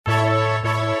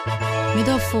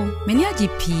Midofo, many a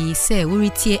GP say we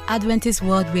retie Adventist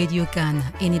World Radio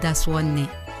Ghana, any that's one ne.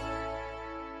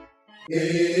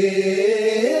 AWR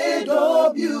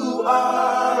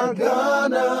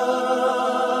Ghana.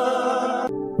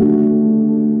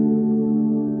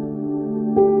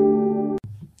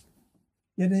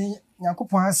 Yede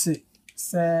Yakopon ase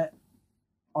se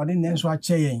ode nenso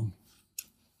ache yen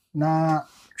na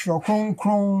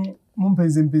Twɛrɛkronkron Ho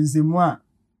Nkɔmodie a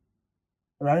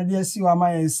Awurade asi wa ma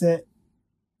yen se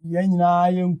yen nyina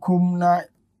yenkom na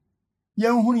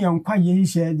yenhunu yenkwa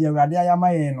yehihye de Awurade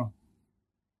ayama yen no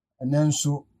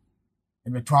enenso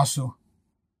ebeto aso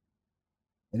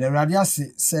de Awurade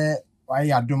ase se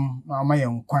wayɛ adom na ama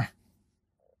yenkwa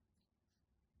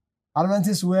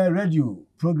Adventist World Radio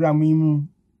program yi mu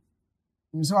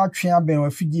nso atwe aben wa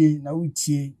fidie na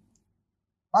wutie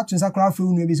atwe sakra afa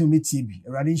unu ebi so metie bi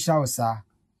Awurade nhyira wo saa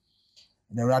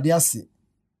de Awurade ase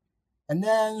ene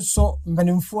nso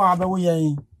mpanimfo a abewo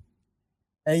yen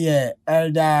eye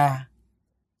elder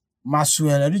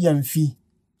Masuel Adujamfi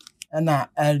na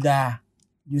elder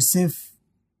Joseph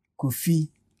Kofi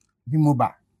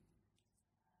Bimoba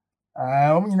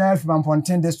nyina fi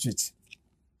Bamponten district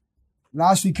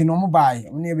last week no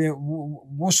mobile we be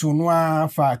boso no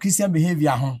afa Christian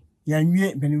behavior ho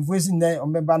yanwie mpanimfo esi ndɛ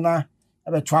ombeba na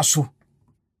abetwa so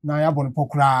na yabɔ no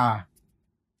pokra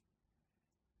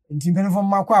nti mpanimfo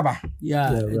makwa aba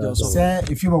sɛ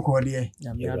efi bɔkɔ de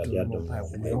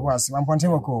was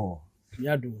Bamponten bɔkɔ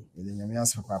yadu nyame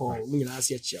asfa kwa mu nyina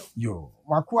ase akyia yo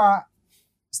makwa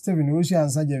Steven Osu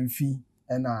ansa Jamfi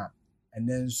na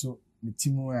enenso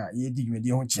metimu a yedi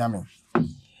dwumadi ho kyia me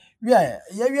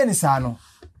ye ni saa no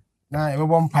na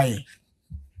ebebo mpae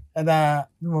eda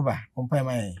Bimoba mpae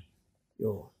mai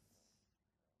yo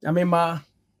amema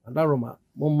adaroma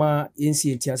moma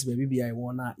yensi entiase ba bibia e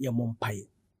wona ye mpae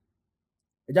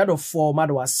ejado for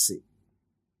madwase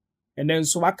enen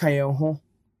so waka ye ho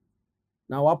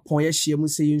na wapon ye hye mu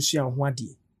se yensu ho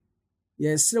ade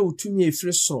ye sere otumi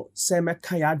efiri soro se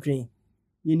meka ya adwen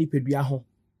ye nipadua ho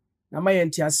na ma ye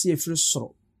entiase efiri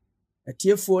soro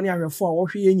atiefo ne ahwefo a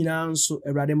wohwe ye nyina nso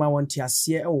Awurade ma won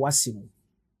tiase e wase mu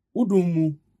udum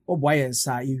mu oboa ye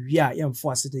nsa ewi a ye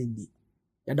mfo aseda ndi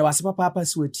ya da wase papa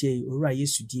se watie owura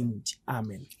Yesu din mu ti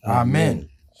amen amen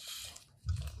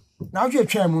na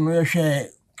hwetwa mu no ye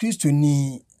hwe Kristo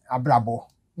ni abrabo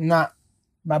na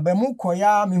babamu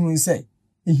koya mehun se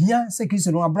ehia se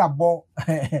Kristo no abrabo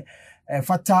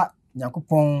fata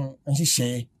Yakopon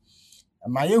nhihye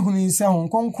ma yehunu se Ho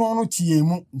Nkɔmodie no tie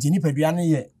mu nti nipadua no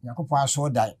ye Yakopon aso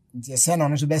dan nti ese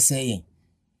no so bese yen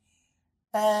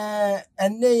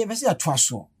enne ye bese ato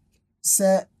aso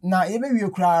se na ye bewie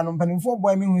kura no mpanimfo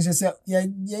boy me hu se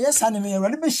ye sa ne me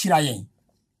Awurade be hira yen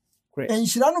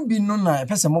enhira no bi no na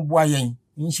pese mo boa yen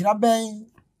enhira ben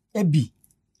ebi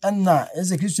enna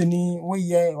eze Kristo ni wo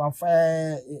ye wafa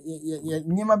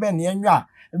nyima ben ye nwa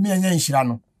me ye enhira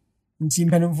no nti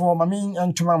mpanimfo mame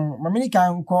antoma mame ni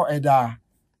kan nko eda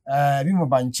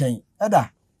Bimoba nchen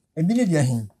eda ebi ne de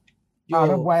hin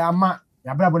a boa ya ma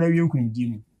ya brabo na wie nkunidi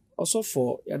mu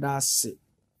osofo ya da ase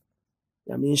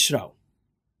nyame nhyira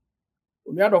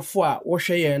onuadofo a wo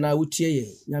hwe ye na wutie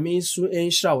ye nyame nso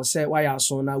enhyira wo se wa ya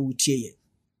so na wutie ye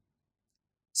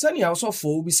sani a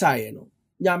osofo obisa ye no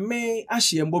nyame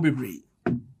ahye mbo bebre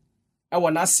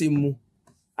ewo na asemu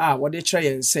a wo de kire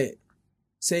ye se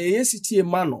ye sitie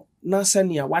ma no na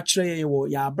sani a wa kire ye wo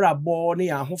ya brabo ne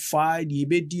ya hofa de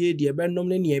ebedie de ebenom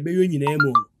ne ne ebeyo nyina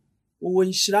mu wo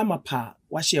nhyira mapa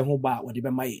wa hye ho ba wo de be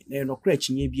maye na no kra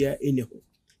kinye bia ene ho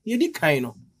ye di kan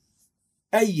no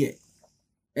eye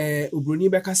obroni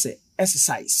beka se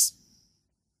exercise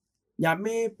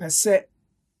nyame pese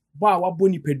bo a wabo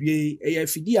nipadue eye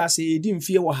afidi ase edi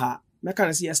mfie wo ha meka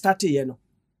na se ye start ye no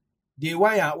de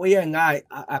wan a wo ye nga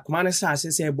akoma ne sa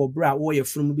ase se bobra wo ye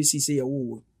from bi si se ye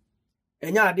wo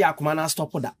enya ade akoma na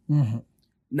stop da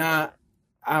na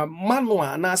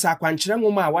manua na sa akwankyere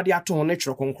nwoma a wade ato ne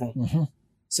Twɛrɛkronkron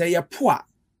se ye po a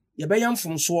ye be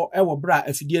yamfomso e wo bra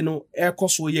afidie no e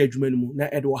koso ye adwuma no mu na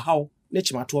e de wo haw ne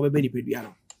chimato be nipadua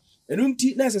no enu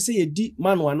nti na se ye di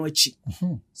manua no achi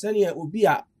se ne obi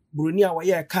a broni a wo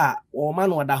ye ka wo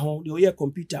manua da ho de wo ye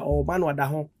computer o manua da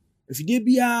ho afidie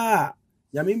bia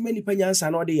nyame mani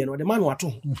panyansa na ode ye no de manua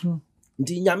to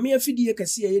nti nyame afidie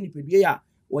kase ye nipadua ya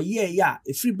wo ye ya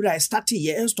efiri bra start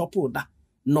ye en stop da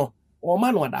no o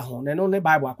manua da ho ne no ne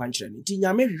Bible akwankyere nti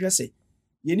nyame hwehwe se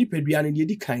ye nipadua no de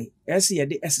di kan ese ye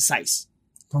de exercise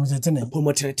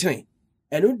promote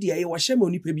enu de ye wo hye ma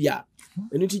onipa bia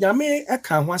enu ti nyame e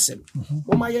ka ho asem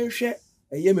mo ma ye hwɛ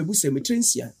ye mebusem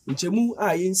trensia nchemu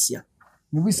a ye nsia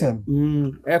mebusem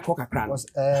e ko kakra no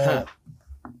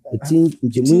Etin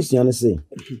nchemu nsia no se.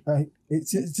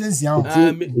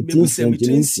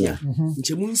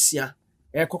 Nchemu nsia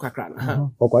eko kakra na ha.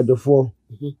 Okwadofo.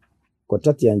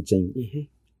 Kotatia nchen.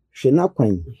 Hwe na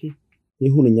kwan.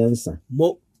 Ehunu nyansa.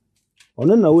 Mo.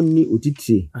 Ono na wonni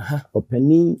otiti.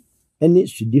 Opani ene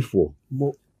sudifo.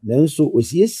 Mo. Nanso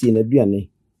osiesie na duane.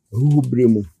 Huhubre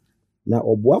mu. Na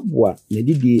oboaboa na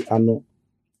didi ano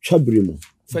twabre mu.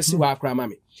 Fasi wa akra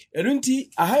mame. Erunti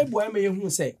ahaibo eme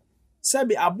yehu se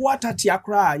sabi aboa tati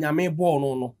akra nyame bo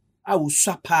no a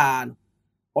wosua pa no.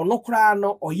 Ono kra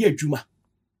no oye adwuma.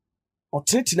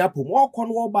 Otenetina pom okọ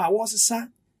no oba wo sesa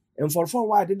enforfor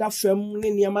wa deda fam ne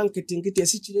niam nketenkete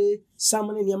asikyire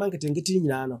sam ne niam nketenkete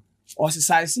nyina no.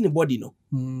 Osesa ne body no.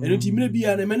 Erunti mire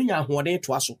bia na mani nya ahoden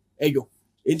to aso eyo.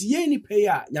 Enti ye ni pay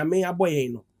a nyame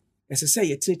aboyen no. Esese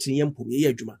ye tenetene yam pom ye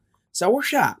adwuma. Sa wo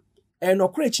hwe a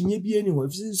enokra chinye bie ni ho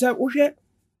se wo hwe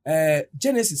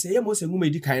Genesis ye mo se nguma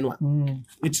edi kan no a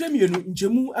etremienu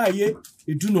nchemu aye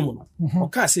edunum no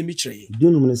oka se mi kire ye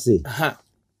edunum ne se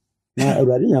na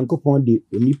awurade nyankopon de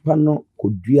onipa no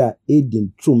kodua edin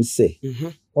trum se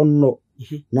onno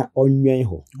na onwen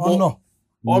ho onno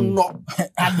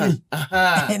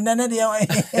abi nana de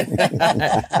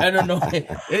I don't know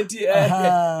enti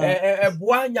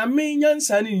boa nyame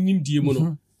nyansa ne nimdie mu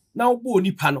no na obo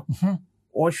onipa no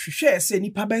o hwehwe se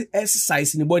nipa be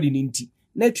exercise ni body ni nti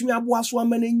na atumi aboa so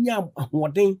ama na nya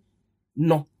ahoden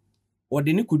no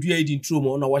ode ne kodua edin trum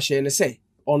no wo hye ne se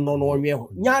onno no onwe ho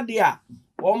nya de a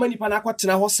o ma nipa na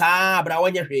akotena ho saa bra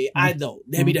wonye hwe idol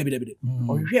dabi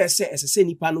o hwe se esese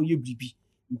nipa no ye bibi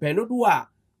mpeno do a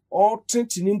o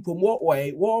tentini mpomo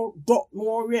wo do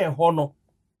no we ho no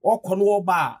o kono wo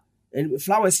ba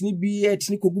flowers ni bi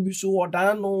etini kogu bi so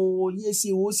odan no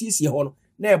yesi wo siesie ho no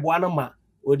na eboa no ma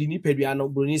odi ni pedua no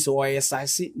broni se o ye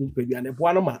sase ni pedua no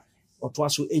eboa no ma oto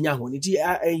aso enya ho ni ti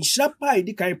enhira pa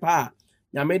edi kan pa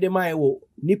nyame de mai wo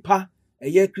nipa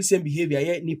eye Christian behavior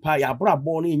ye nipa ya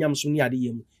brabo no enyam so ni ade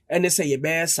yem ene se ye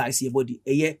be size ye body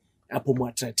eye apomu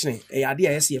atretene ade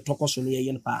ya se ye tokoso no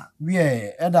ye pa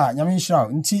we eda nyame nhira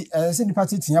nti se nipa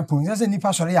titinya pon se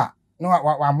nipa sori a no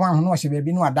wa mo ho no hye be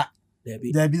bi no ada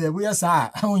dabi ye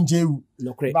sa onjewu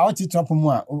ba o ti top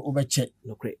mu a obeche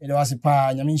ele wase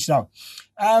pa nyame nhira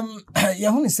ye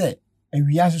hu ni se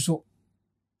awia so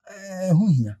hu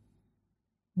hia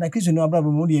na Kristo no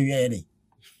abrabo mu de awia ye de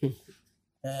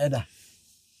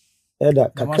Eda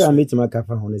kakra metima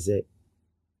kafa ho ne se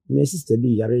my sister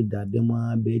bi yare da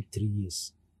dema be 3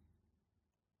 years.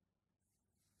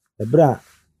 Ebra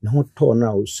na ho to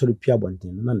na o sori pia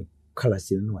bonten na ne kala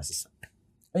se no asesa.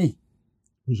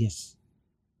 Yes.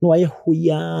 No aye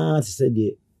hoya se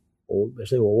de o be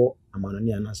se wo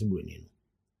amanani anase broni no.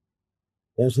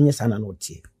 Enso nye sana no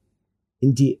tie.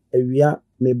 Nti awia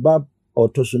me ba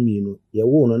otoso mi no ye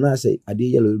wo no na se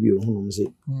ade yelo bi ho no se.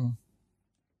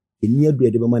 Eni adu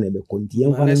ede bema na be konti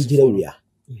en fa na njira wia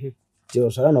ti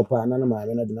o sara no pa na na ma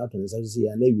na de na to ne sa si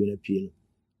ya na wi na pie no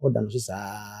o da no so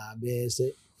sa be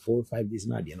se 4-5 days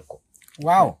na de no ko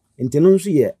wow enti no so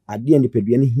ye ade ani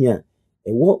pedua ne hia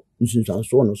e wo nsunsan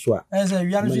so no so a ese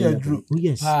wia no so ya dru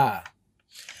yes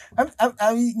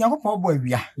nyakopon bo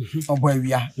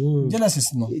awia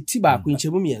Genesis no ti ba ko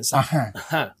nchemu miensa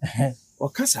o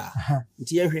kasa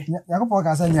nti ye hwe nyakopon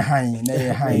kasa nya han na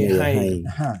ye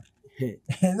han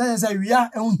na se wia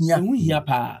ehunhia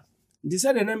pa ndi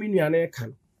se de na menua na eka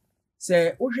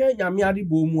se wo hwe nyame ade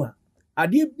bo mu a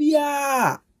ade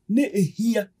bia na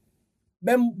ehia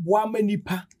bem boa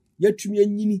manipa yatumi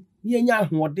anyini ni anya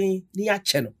ahoden ni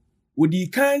ache no odi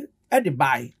kan ade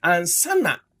bai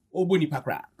ansana oboni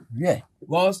pakra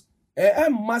because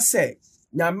emma se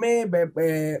nyame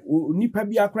nipa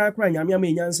bia kra nyame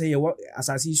amenyanse ye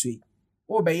asasi sui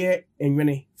obeye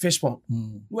enwene fish pond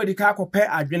no di ka akopɛ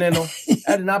adwene no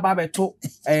e de na ba beto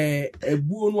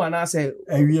ebuo no ana se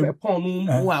pond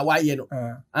no a waye no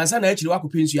ansa na akiri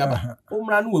wakopɛ nsu aba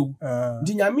omra no wawu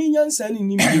ndi nyame nyansa ni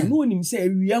nimbi no onim se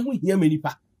awia ho hia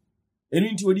manipa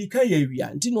enu nti odi ka ye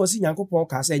awia nti no si nyankopɔn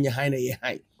ka se enye han na ye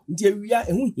han nti awia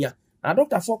ehu hia na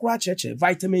doctor for kra cheche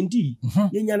vitamin D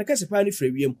ye nya na kase pa ni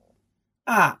frewiem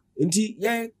nti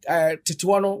ye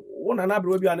tetewo no wona na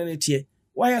abre wa bia na tie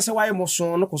why say why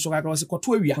moso no koso kakra se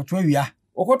koto awia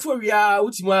okoto awia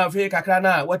utimu afa kakra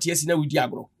na wati asi na wudi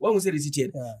agro wa hu se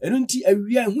resiti enu nti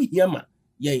awia hu hiama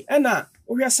ye na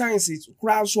ohwe science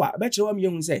kura so a be kire wa me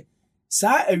hu se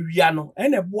saa awia no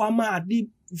ene boa ma ade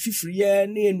fifiriye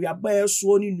na enuaba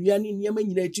so ni nua ni niam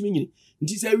nyina atimi nyini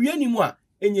nti se awia ni mu a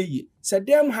enye yi se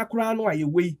dem hakura no aye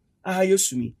wei aha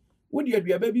yesumi wodi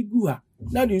aduaba bi gu ha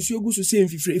na de nsu egu so se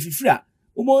mfifiri a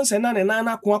umo nse na ne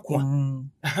na ko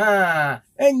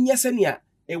enye se ne a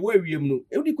ewa wiem no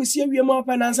edi kwesi awiem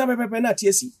apa na nsa pepepe na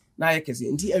tiesi na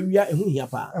ayekese nti awia ehu hia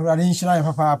pa awurade nhyira yɛ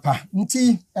papa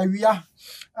nti awia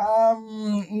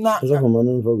na so from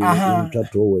mama for we twa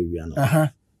to wa awia no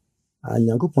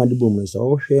Nyankopɔn de bom sɛ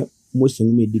ɔhwɛ Mose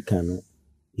no medika no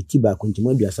eti ba ko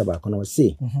ntimo aduasa ba ko na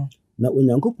ɔse na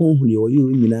Onyankopɔn hu ne ɔyɛ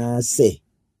nyinaa sɛ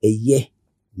ɛyɛ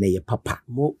na yɛ papa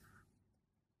mo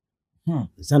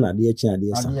sana de ade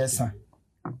sa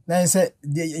na sɛ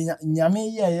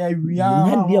nyame yɛ awia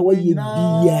na dia wɔyɛ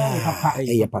bia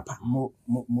ɛyɛ papa mo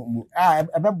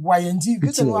ɛbɛboa yɛ nti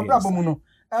kristo no abrabɔ mu no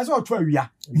ɛsɛ ɔtɔ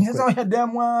awia nyɛ sɛ ɔhɛ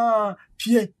dɛm a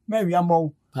pie ma awia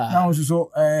mɔ na wo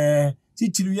so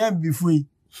titiri yɛ bifui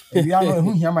awia no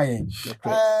ɛho hia ma yɛ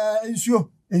nsuo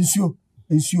so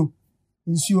nsuo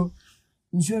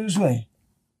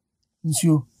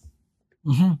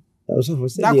so for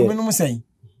say na ko no sɛn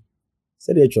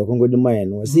sɛ de Twɛrɛkronkron de mayɛ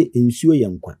no sɛ nsuo yɛ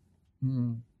nkwa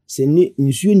sɛ ni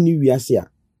nsuo ni wiase a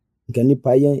nka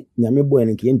nipa yɛ nyame bɔ yɛ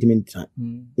nka yɛ ntimi ntra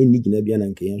ɛnni gyina bia na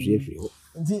nka yɛn so yɛfiri hɔ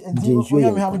nti nsuo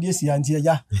yɛ me ha de si anti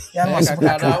ya no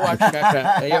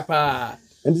kakra ɛyɛ pa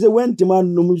nti sɛ wantima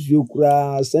nom nsuo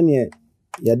kura sɛne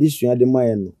yɛde sua de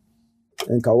mayɛ no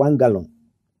nka 1 gallon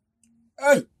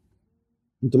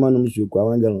ntima nom nsuo kura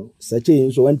 1 gallon sɛkyɛ yɛ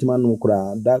nso wantima nom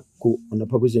kura da ko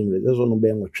ɔnapa ko sɛ nwere so no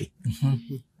bɛn nwɔtwe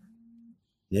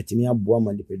letimi aboa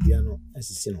ma dipadua no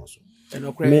asisi no so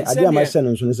me ade ama hyɛ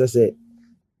no nso ne sɛ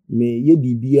me ye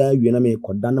bibia wie na me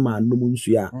koda na ma anom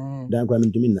nsuo a dan kwa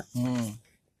mentumi na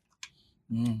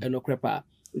enokre pa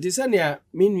nti sɛ nea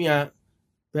me nua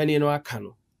pani no aka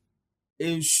no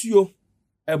nsuo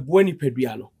ɛboa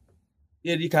nipadua no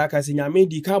ye di ka sɛ nyame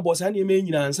di ka bɔ sa ne me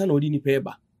nyina ansa na odi nipa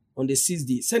eba on the 6th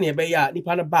day sɛ ne ɛbɛyɛ a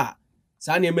nipa no ba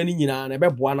sa ne me nyina na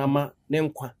ɛbɛboa na ma ne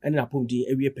nkwa ɛne apomdin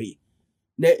awie pɛyi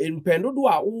na mpendo do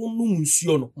a wonum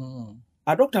nsuo no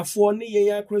a doctorfo ne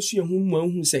yɛn akrasua hu mu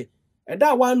ahu sɛ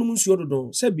ɛda wa anum nsuo dodo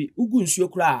sɛ bi ugu nsuo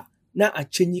kra na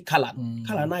achenyi kala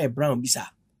na yɛ brown bisa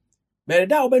bɛrɛ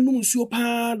da obenum nsuo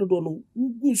pa dodo no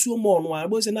ugu nsuo mo no a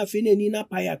bo sɛ na fe na ni na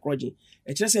pa ya kroje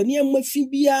ɛkyerɛ sɛ ne ma fi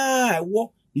bia ɛwɔ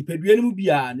nipadua no mu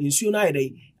bia na nsuo na ayɛ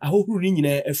dɛ ahohuru ni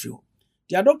nyina afiri hɔ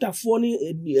dia doctorfo ne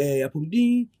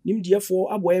apomdin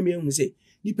nimdiefo aboya me hu sɛ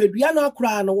nipadua no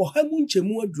akora no wo ha mu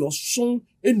nkyɛmu aduoson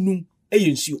enum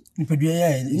ɛyɛ nsuo nipadua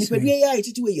yɛ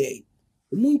titi we yɛ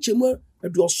mu nkyɛmu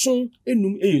aduoson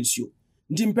enum ɛyɛ nsuo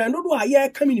nti mpendo do a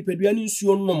yɛ ka mi nipadua no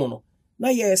nsuo no no na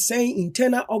yɛ sɛn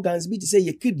internal organs bi te sɛ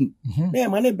yɛ kidney na yɛ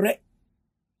ma ne brɛ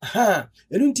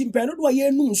ɛnu nti mpendo do a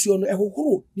yɛ num nsuo no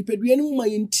ɛhohoro nipadua no ma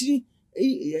yɛ ntiri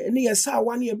ne yɛ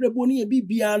sawa ne yɛ brɛbo ne yɛ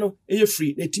bibia no ɛyɛ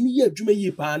free na timi yɛ adwuma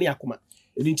yie paa ne akoma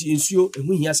nti nsuo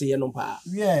ehu hia sɛ yɛ no paa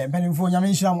mpanimfo nyame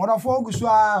nhyira mo ɔdɔfo gu so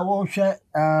a wɔhwɛ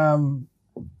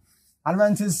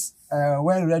Adventist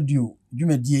World Radio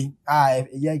dwumadie a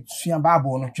yɛ sua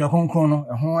Bible no Twɛrɛkronkron no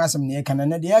ɛho asɛm ne yɛka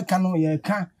na deɛ yɛka no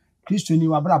yɛka Kristoni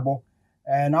wabrabɔ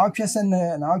na ɔtwɛ sɛ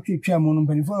na ɔtwɛ twa mu no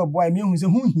mpanimfo ɔboa me hu sɛ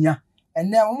hu hia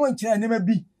ɛnɛ wɔn nkyerɛ nneɛma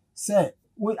bi sɛ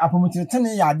wo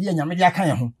apɔmɔtene yɛ adeɛ nyame de aka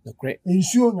yɛ ho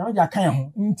nsuo nyame de aka yɛ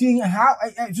ho nti ha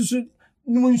susu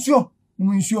num nsuo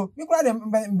me kura de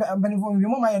mpanimfo bi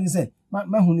mo ma yɛ ne sɛ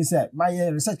ma hu ne sɛ ma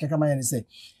yɛ research kakra ma yɛ ne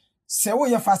sɛ wo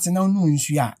yɛ fast na num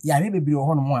nsuo a yare bebre wɔ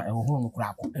hɔ no mo a ɛwɔ no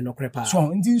kura akɔ ɛnokre pa so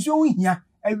nti nsuo ho hia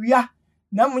awia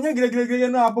na mo nya gregregre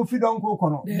no abo fi don ko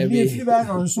no bi fi ba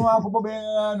no nso akɔbɔ be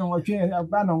no wɔtwe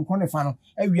ba no nko ne fa no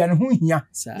awia no ho hia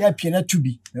ya pie na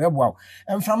tubi na bɛboa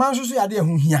mframa nso so yade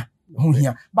ho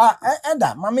hia ba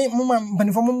ɛda mame mo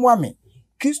mpanifo mo moa me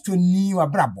Kristoni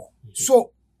wabrabɔ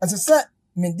so asɛ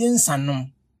me den sanom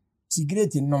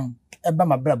sigreti nom eba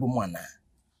mabrabɔ mu ana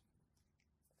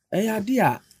ade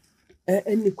a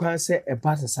ɛni kwan sɛ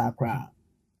ɛba sesa akra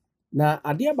na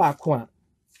ade ba ko a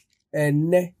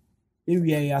ɛnɛ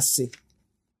ewia yase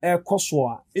ɛkɔso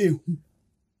a ehu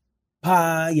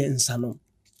pa yɛ nsanom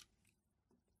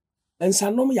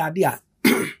yɛ ade a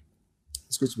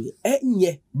excuse me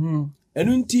ɛnyɛ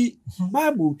ɛnu nti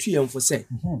Bible tu yɛn fo sɛ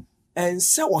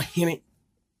ɛnsɛ ɔhene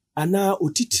ana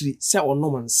otitiri sɛ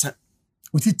ɔnom nsa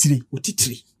otitiri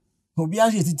obi a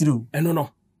yɛ titiri o ɛno no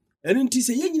ɛnu nti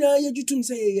sɛ yɛn nyinaa yɛdwutum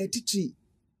sɛ yɛ titiri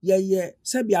yɛ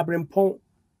sɛ bi abrempɔn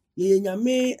yɛ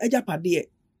nyame agyapadeɛ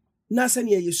na sɛ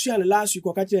ne yɛsua ne last week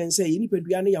ɔka kyerɛ sɛ yɛ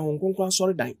nipadua ne yɛ honkonkron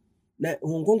asɔre dan na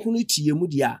honkonkron tie mu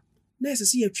dia na ɛsɛ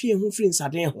sɛ yɛtwe ho firi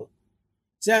nsaden ho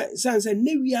sɛ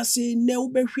ne wiase ne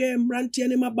wobɛhwɛ mrantie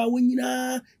ne maba wɔ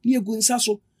nyinaa ne egu nsa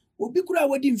so obi kura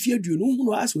wadi mfie aduo no hu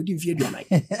no ase wadi mfie aduo nan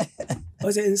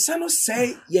ɔsɛ nsa no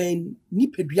sɛ yɛn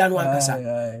nipadua no ankasa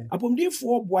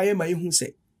apɔmdefo boaye ma yɛhu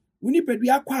sɛ wo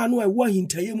nipadua kwa no ɛwɔ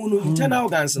hintaye mu no internal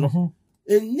organs no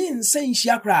ne nsa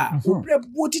nhyia kra obrɛ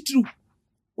bo titiri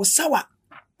osawa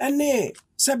ene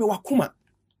sebe wakoma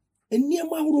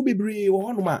enniema horo bebree wo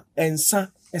honom a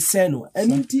ensa ɛsɛn no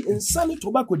ɛno nti nsa ne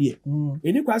tobacco deɛ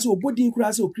ɛni kwa sɛ obodin kura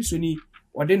sɛ okristoni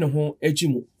ɔde ne ho agyi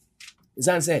mu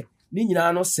ɛsan sɛ ne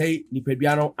nyinaa no sɛe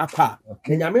nipadua no akɔ a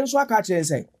na nyame nso aka kyerɛ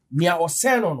sɛ nea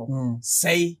ɔsɛn no no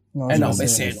sɛe ɛna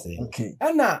ɔbɛsɛn no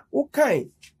ɛna wokan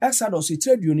Exodus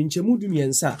 3 no nkyɛmu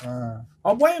 12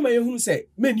 ɔbɔyɛ ma yɛhunu sɛ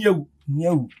mɛni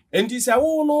awu enti sɛ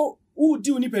wo no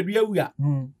wodi nipadua awu a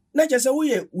na kyerɛ sɛ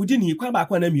woyɛ wodi ne kwa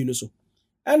baako na mmienu so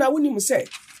ɛna wonim sɛ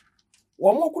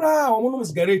wɔn koraa wɔn nom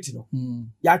cigarette no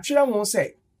yɛatwerɛ ho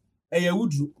sɛ ɛyɛ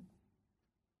wuduru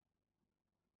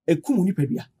ekum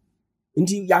nipadua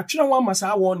nti yɛatwerɛ ho ama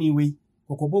saa wɔn ne wei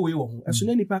kokɔbɔ wei wɔ ho ɛso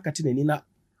na nipa kate n'ani na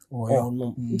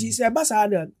ɔnom nti sɛ ɛba saa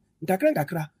da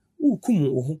nkakra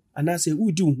wokum wo ho anaasɛ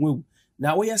wodi wo ho awu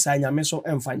na woyɛ saa nyame so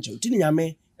ɛmfa nkyɛw nti ne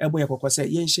nyame ɛbɔ yɛ kɔkɔ sɛ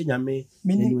yɛnhyɛ nyame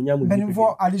ɛnuonyam mu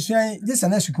benifo adesua gye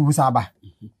na sukubu saa ba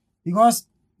because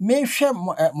mehwɛ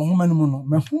mo homa no mu no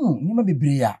mahunu nima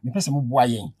bebree a mepɛ sɛ mo boa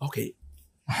yɛn okay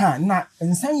na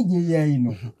nsan gye yɛn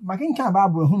no makenka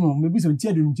Bible hunu mebi so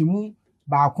tie de ntemu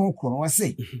baako koro wɔ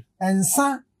se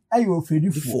nsa ayo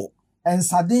ofedifo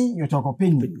ensaden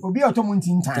yotokopeni obi otomo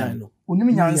ntintan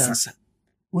onim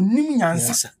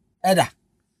nyansa eda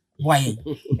boy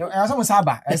aso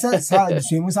saba ese sa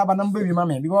duemu saba na mbawi ma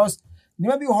me because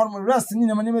nima bi hormone rest ni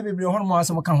nima bebre hormone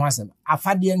aso ka ho asem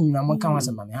afade ni nima ka ho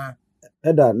asem ma me ha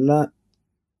eda na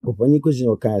opanyi question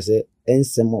o kan se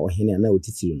ensem ohene na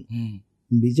otitiri no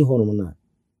mbiji hormone na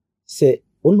se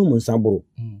onum nsaboro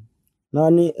na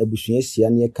ne abusua sia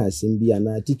ne ka asem bi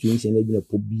ana titu nse na bi na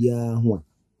po bia ho a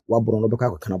waboro no beka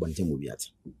akana bonte mu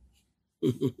biate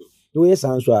do yes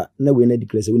anso a na we na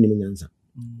declare se wonim nyansa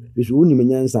biso wonim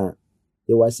nyansa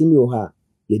ye wasemi o ha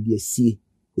ye de asie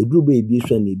eduru ba ebi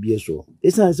so na ebi so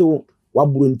esan se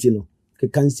waboro nti no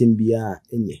keka nsem bia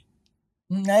enye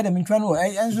na ye de mentwa no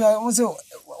enso wo se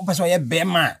wo ye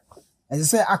bema ese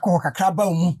se akọ kakra ba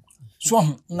mu so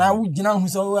na wo gina hu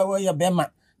se wo ye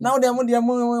bema na wo de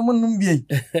mo num bie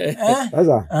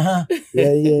asa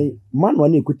ye man wa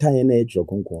na ekutan na etro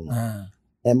konkon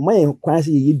no man kwan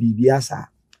se ye bibia asa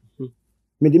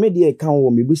medeme de kan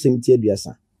wo mebusem ti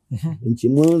aduasa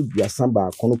nchimu aduasa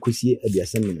ba kono kosie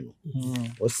aduasa nim no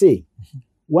o se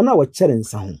wona wo kyere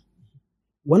nsa ho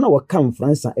wona wo kan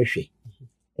fransa ehwe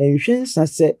enhwe nsa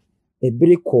se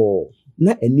ebere ko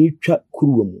na ani twa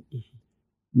kuruwa mu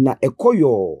na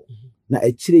ekoyo na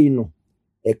ekyire no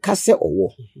ekase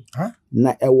owo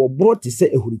na ewo bro te se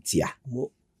ehuritia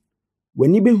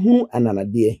wani behu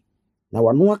ananade na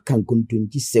wano aka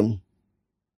nkontonki sem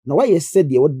na waye se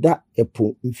de woda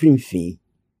epo mfimfin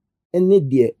ene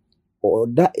de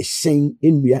oda ehyen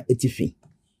enua etifi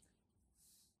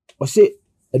o se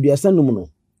aduasa num no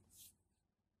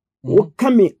wo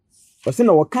kame o se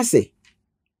na wo kase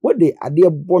wo de ade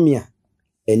bomi a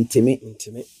entime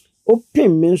o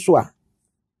pem me nso a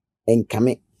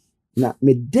enkame na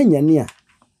medanyane a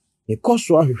me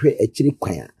koso ahwehwe akiri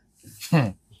kwan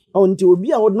a onti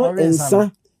obi a wono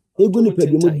ensa egu ni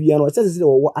padwemu bia no se se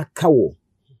wo akawo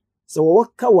se wo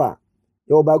kawa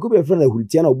ye wo ba ko be frana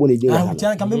huritia na obo na ejin ha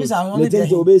ahuritia kan be bisa no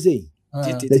de obe sei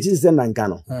de ji se na nka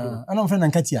no ana frana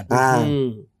nka tia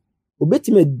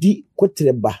obetima di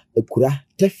kotreba akura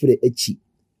tefre achi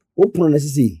opuno na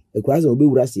sisi akura se obe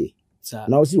wura se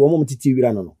na o si wo mom titi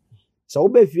wira no no se wo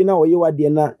be fi na wo ye wade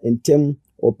na entem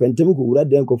opentem ko wura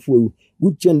den ko fu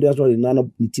wuchen de so na na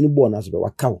nitini bo na so be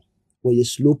wakawo wo ye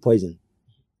slow poison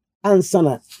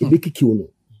ansana ebekikiwo no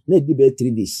na di be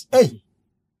 3 days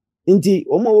nti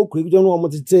omo wo kure gjo no omo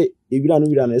tete ewira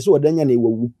no eso odanya na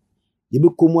ewawu ye be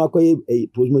komu akoye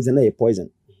prosmozen na ye poison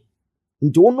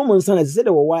nti wono nsana se de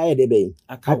wo wa de be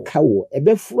akawo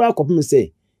ebe furu akopem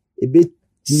se ebe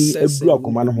tini aduru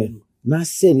akoma no ho na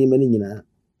se ni mani nyina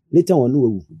leta wono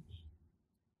wawu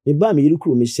e ba me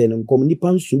yirukuru me se no nkom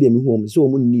nipa nso bi me hu om se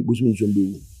omo ni bosumi nso be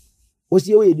wu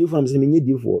osie we di from se me nye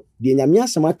di for de nyame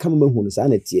asem aka ma hu no sa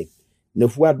na tie na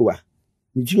fu adoa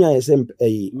ni tunya ye se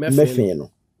mefen no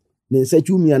ne nsa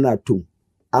twumia na atom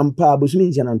ampa bosumi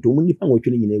ntia na ntom nipa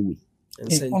nwotwe nyina ewu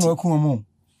ono akuma mu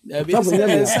Ebi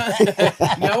nsa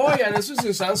na wo ya na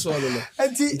susu sanso no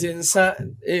anti nsa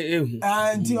ehu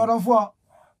anti orofo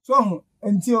so hu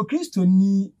anti o Kristo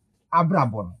ni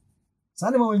abrabo no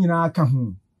sane ma nyina aka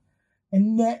hu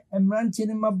enne emrantie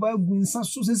ni mabagu nsa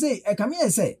so se e kam ye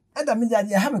se eda me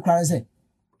dia ha me kran se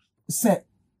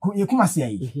ye kuma se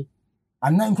yi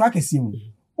anan kra kese mu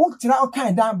o tira o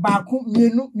kan dan ba ku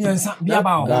mienu miensa bia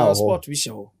ba o sport bi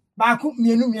show ba ku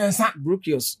mienu miensa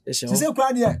Brookios e show se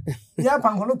kwa dia ya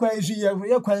pankolo kwa isu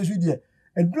ye kwa isu dia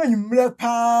eduro nyimre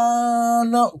pa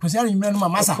na kwese nyimre no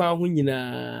masa kwa ho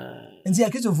nyina enti ya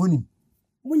Kristo foni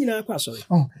mo nyina kwa sorry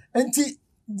enti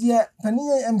deɛ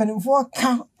panin mpanimfoɔ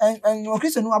ka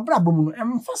Kristo no abrabɔ mu no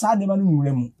ɛmfa saa nneɛma no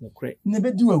nwura mu na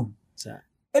bɛdi wawu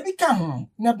ebi ka ho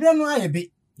na brɛ no ayɛ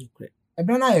bi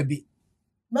ɛbrɛ no ayɛ bi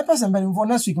mɛpɛ sɛ mpanimfoɔ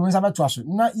next week mɛnsa bɛtoa so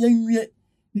na yɛnwie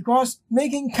because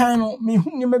making kind no mehu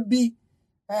nneɛma bi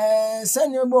sɛ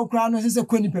nneɛma bi okura no sɛ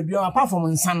kɔ nipadua apart from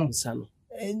nsa no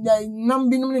nam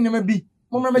bi nom ne nneɛma bi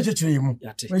mommra mɛkyekyere mu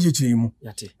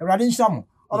awurade nhyira mo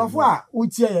ɔdɔfo a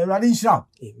wotie yɛ awurade nhyira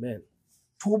amen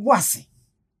to bo ase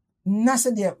na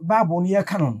sɛ deɛ Bible no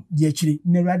yɛka no deɛ akyire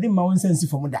na awurade ma wo nsansi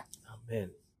fam da amen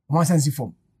wo nsansi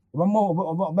fam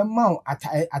ɔbɛma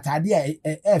atade a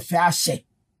ɛfɛ ahyɛ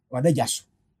wadagya so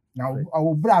na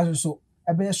wo bra so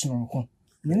ɛbɛyɛ sononko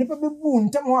na nipa bɛbu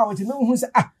ntam ho a wote me hu sɛ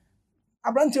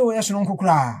abrante wo yɛ sononko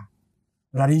koraa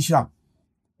awurade nhyira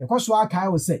yɛkɔ so aka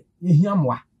wo sɛ yɛhia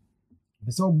mmoa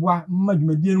bɛsɛ ɔboa mma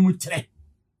dwumadie no mu kyerɛ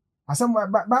asɛm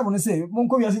Bible no sɛ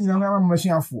monkɔ wiase nyina ho ama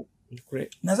masuafoɔ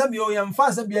na sɛ bio yɛmfa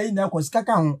sɛ bia yi na ɛkɔ sika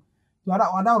ka ho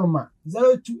wada roma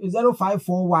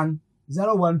 0541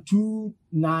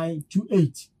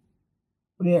 012928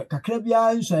 ɔde kakra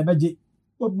biara nso ɛbɛgye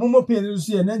momo pay no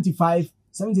so yɛ 95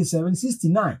 77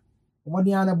 69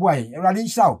 ɔmɔden ana boa yɛ awurade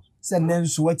nhyira wo sɛ nnɛ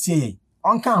nso watie yɛ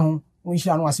ɔnka ho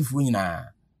wonhyira no asefoɔ nyinaa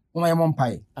moma yɛ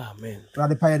mɔmpae amen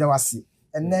awurade pa yɛ da wase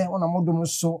ɛnnɛ wona modom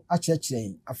so akyerɛkyerɛ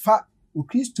yɛn afa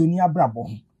okristoni abrabɔ ho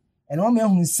ɛna wɔn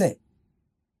ahunu sɛ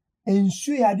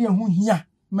ensuo yɛ ade ho hia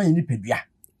ma yɛ nipadua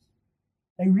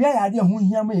awia yɛ ade ho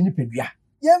hia ma yɛ nipadua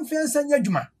yɛmfa nsa nya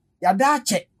adwuma yɛada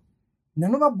akyɛ na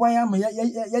no bɛboa yɛ ama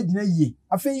yɛgyina yie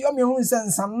afei wɔn ahunu sɛ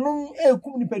nsanom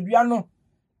ekum nipadua no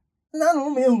na no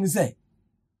wɔn ahunu sɛ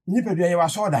nipadua yɛ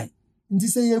wasɔɔdan nti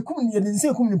sɛ yɛkum yɛde nsa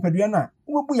ekum nipadua no a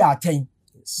wobɛbu yɛ atɛn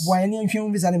boa yɛ ne nhwɛ ho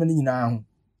bisa ne ma ne nyinaa ho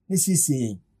ne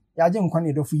siesie yɛagye nkwa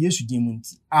ne dɔfo Yesu din mu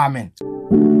nti amen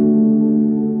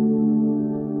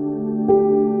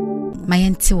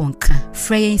Mayenti wonka.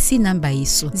 Freyensi number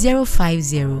iso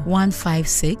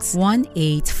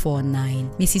 050-156-1849.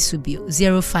 Mrs. Subio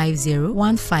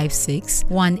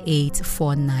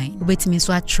 050-156-1849. Ubetimi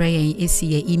so atreyen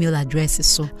esi ye email address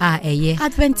so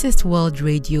Adventist World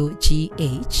Radio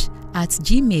GH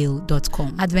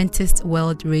 @gmail.com. Adventist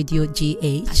World Radio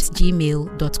GH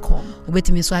 @gmail.com.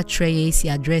 Ubetimi so atreyen esi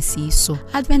address so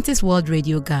Adventist World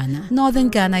Radio Ghana, Northern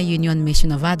Ghana Union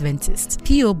Mission of Adventists,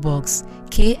 PO Box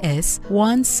KS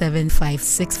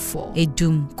 17564,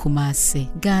 Edum, Kumasi,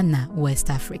 Ghana, West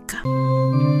Africa.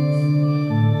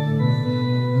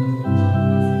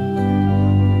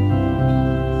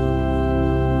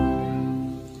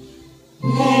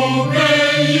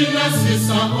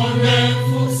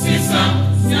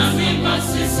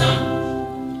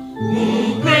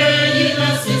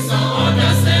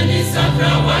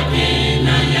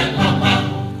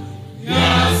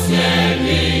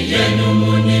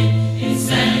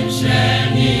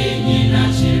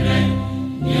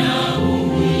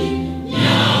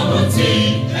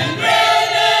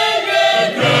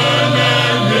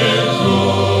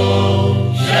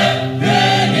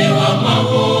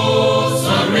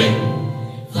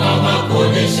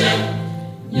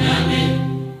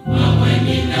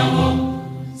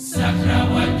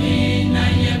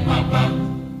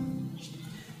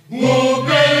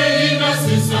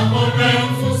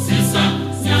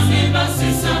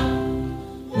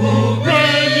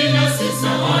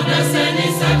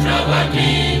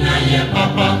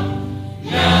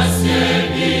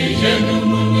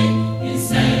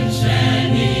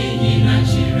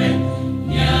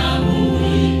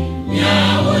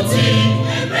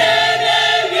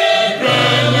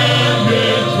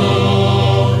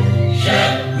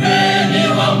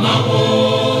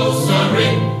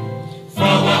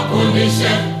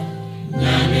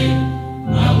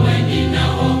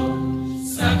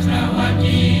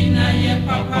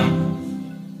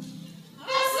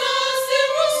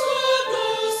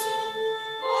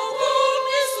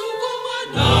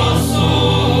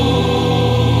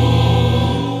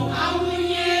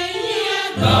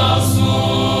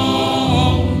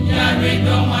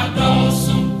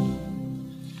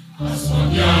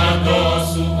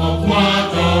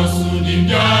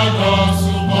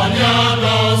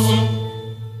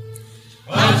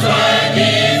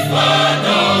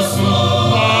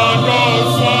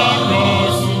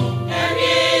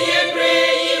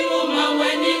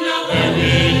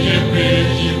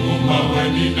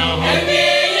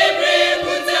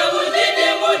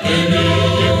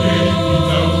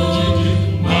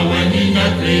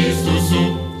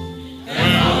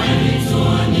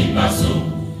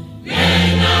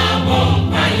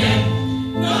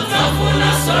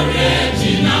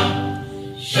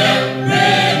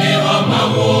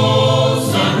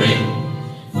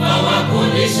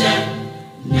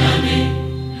 Nyame,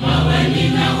 maweni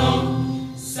na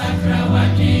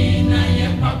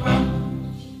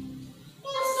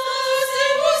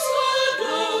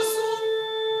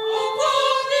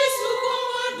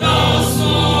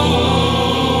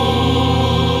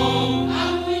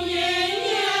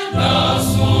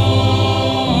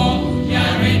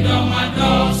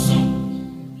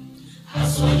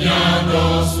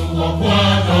Sonyadosu,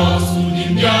 Wapuadosu,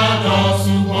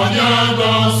 Nindiadosu,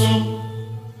 Wanyadosu,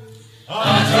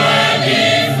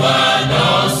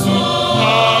 Adredifadosu,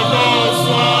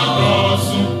 Adosu,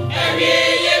 Adosu,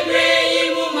 Eriye breyi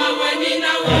muma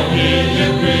wenina wo, Eriye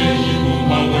breyi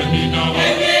muma wenina wo,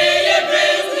 Eriye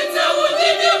breyi kita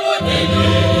wujidi wudi,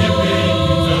 Eriye breyi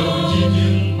kita wujidi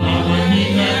muma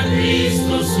wenina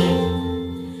Kristo so,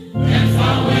 Efa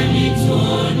wenito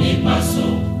ni paso,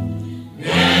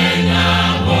 Nena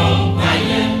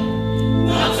bompaye,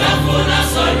 Natafuna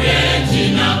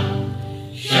sorregina,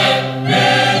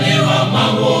 Shepeni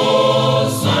wamawo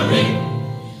sorry,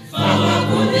 Fawa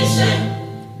kundishe,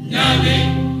 Nyali,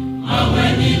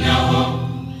 Aweni na ho,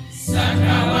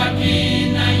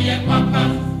 Sakawagina ye papa,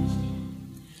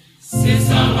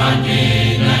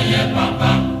 Sisawagina ye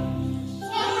papa,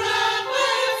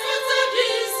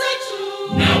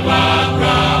 Newa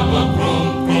bravo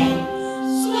kronkron,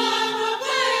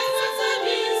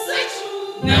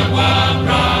 Newa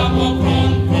bravo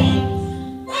kronkron,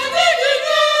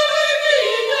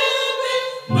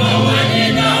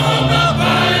 Mawanina ho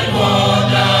babai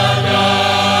wadada,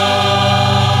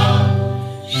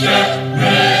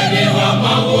 Shepeni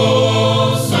wamawo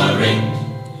sorry,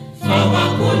 Fawa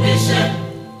kundishe,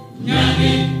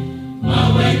 Nyali,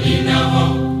 Mawanina ho,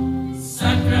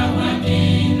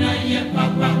 Sakrawagina ye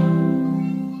papa,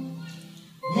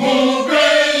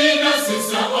 Mubreina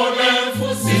sisa olenfu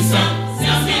sisa,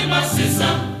 Siamima sisa,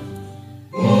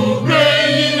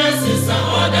 Mubreina sisa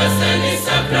odaseni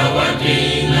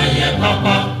Sakrawagina ye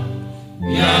papa,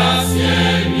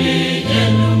 Yasiemi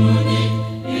yenumuni,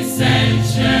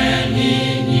 Isencheni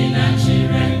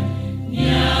ninachire,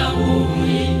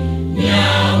 Nyawui,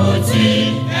 Nyawuti,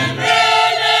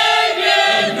 Emrele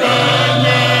yedro,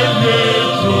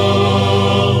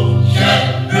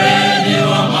 Shepreni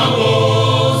wamawo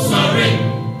sorry,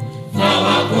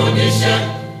 Fawa kundishe,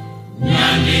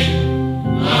 Nyani,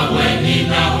 Maweni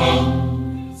na ho,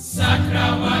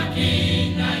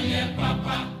 Sakrawagina ye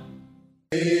papa.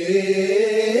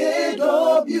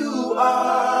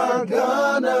 AWR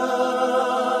Ghana.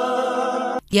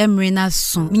 Yemrena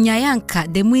so minyayanka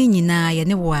demu nyina ye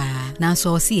ne wa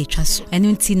nanso ose yetwa so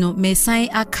enu nti no mesan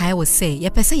akai wo se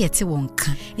yepese yete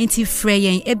wonka nti frɛ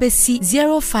yen ebesi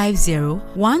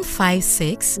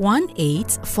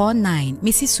 050-156-1849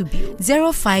 Missy Subio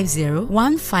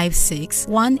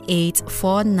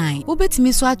 050-156-1849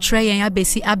 ubetimi so atre yen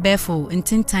abesi abefo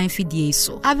ntintan fidie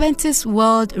so Adventist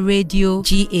World Radio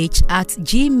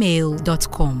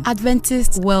GH@gmail.com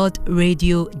Adventist World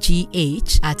Radio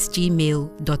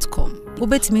GH@gmail.com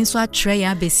Ubetimi so atre yen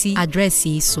abesi address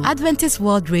so Adventist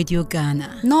World Radio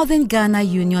Ghana, Northern Ghana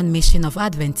Union Mission of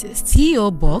Adventists,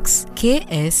 PO Box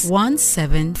KS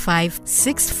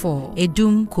 17564,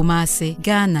 Edum, Kumase,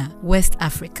 Ghana, West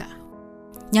Africa.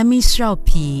 Nyamishrao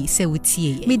P se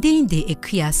wutie medin de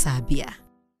Ekuya Sabia.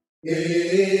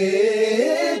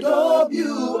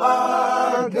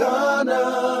 AWR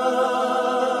Ghana.